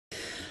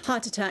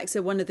Heart attacks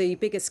are one of the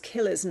biggest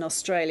killers in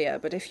Australia,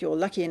 but if you're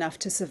lucky enough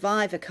to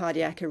survive a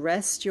cardiac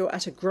arrest, you're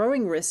at a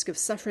growing risk of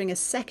suffering a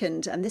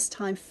second and this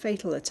time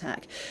fatal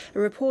attack. A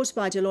report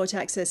by Deloitte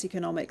Access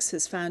Economics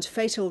has found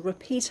fatal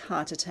repeat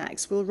heart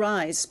attacks will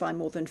rise by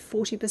more than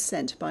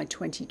 40% by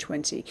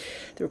 2020.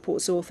 The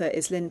report's author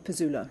is Lynne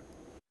Pezzullo.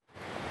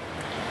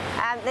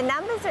 The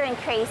numbers are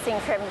increasing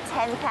from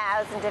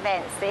 10,000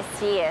 events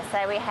this year.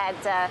 So we had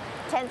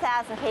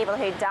 10,000 people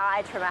who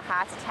died from a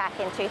heart attack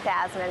in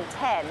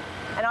 2010.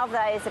 And of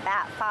those,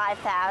 about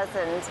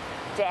 5,000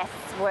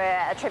 deaths were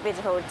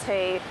attributable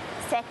to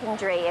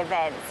secondary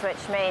events, which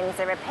means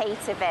a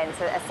repeat event,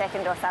 a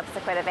second or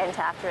subsequent event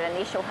after an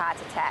initial heart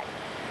attack.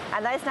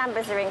 And those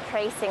numbers are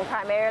increasing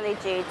primarily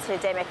due to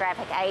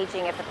demographic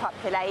ageing of the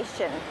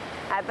population,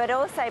 but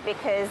also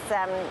because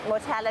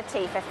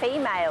mortality for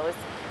females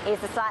is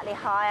slightly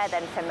higher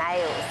than for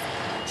males.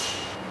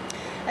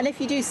 And if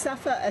you do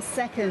suffer a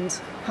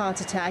second heart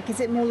attack, is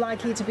it more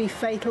likely to be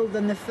fatal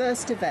than the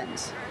first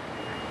event?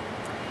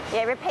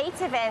 Yeah, repeat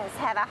events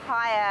have a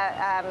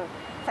higher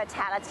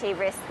fatality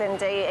risk than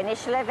do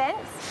initial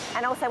events.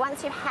 And also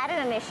once you've had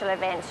an initial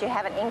event, you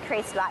have an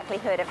increased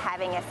likelihood of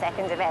having a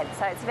second event.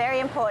 So it's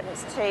very important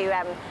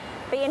to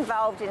be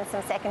involved in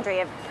some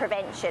secondary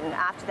prevention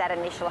after that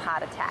initial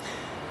heart attack.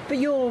 But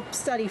your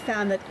study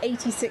found that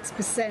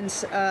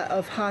 86%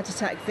 of heart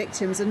attack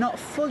victims are not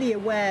fully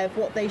aware of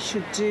what they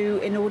should do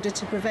in order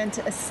to prevent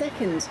a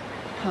second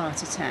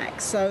heart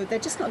attack. So they're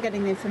just not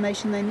getting the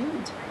information they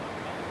need.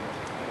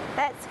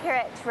 That's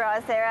correct,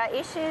 Roz. There are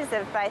issues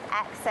of both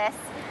access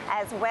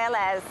as well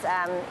as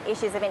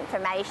issues of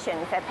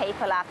information for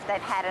people after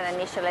they've had an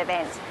initial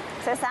event.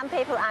 So some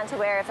people aren't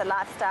aware of the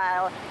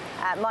lifestyle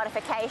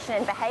modification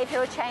and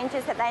behavioural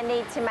changes that they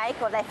need to make,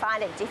 or they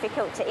find it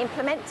difficult to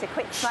implement, to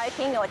quit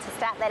smoking or to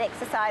start that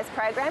exercise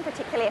program,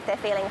 particularly if they're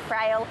feeling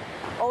frail.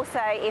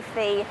 Also, if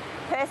the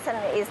person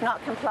is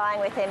not complying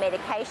with their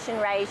medication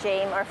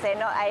regime, or if they're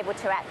not able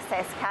to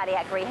access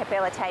cardiac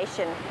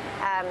rehabilitation,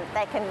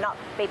 they cannot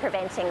be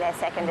preventing their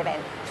second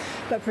event.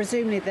 But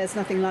presumably there's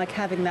nothing like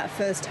having that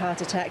first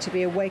heart attack to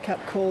be a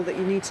wake-up call that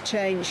you need to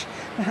change,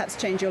 perhaps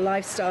change your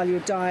lifestyle, your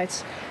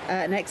diet,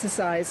 and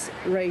exercise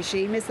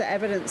regime. Is there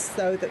evidence,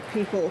 though, that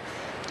people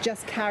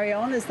just carry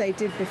on as they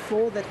did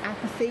before, that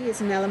apathy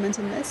is an element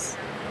in this?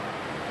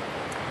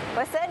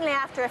 Well, certainly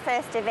after a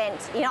first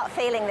event, you're not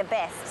feeling the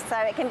best, so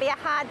it can be a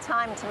hard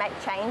time to make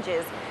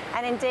changes.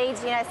 And indeed,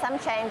 some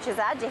changes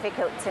are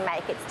difficult to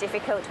make. It's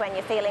difficult when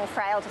you're feeling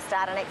frail to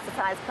start an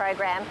exercise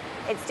program.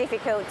 It's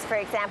difficult, for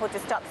example, to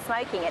stop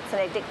smoking. It's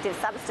an addictive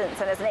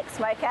substance, and as an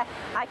ex-smoker,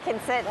 I can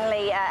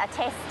certainly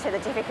attest to the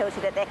difficulty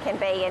that there can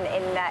be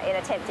in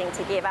attempting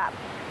to give up.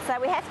 So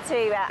we have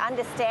to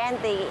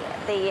understand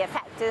the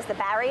factors, the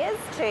barriers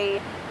to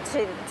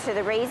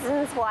the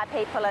reasons why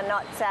people are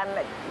not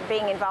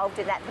being involved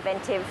in that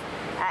preventive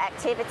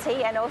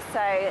activity, and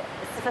also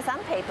for some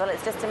people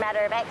it's just a matter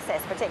of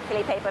access,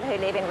 particularly people who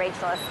live in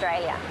regional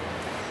Australia.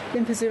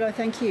 Lynne Pezzullo,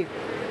 thank you.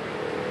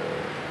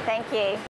 Thank you.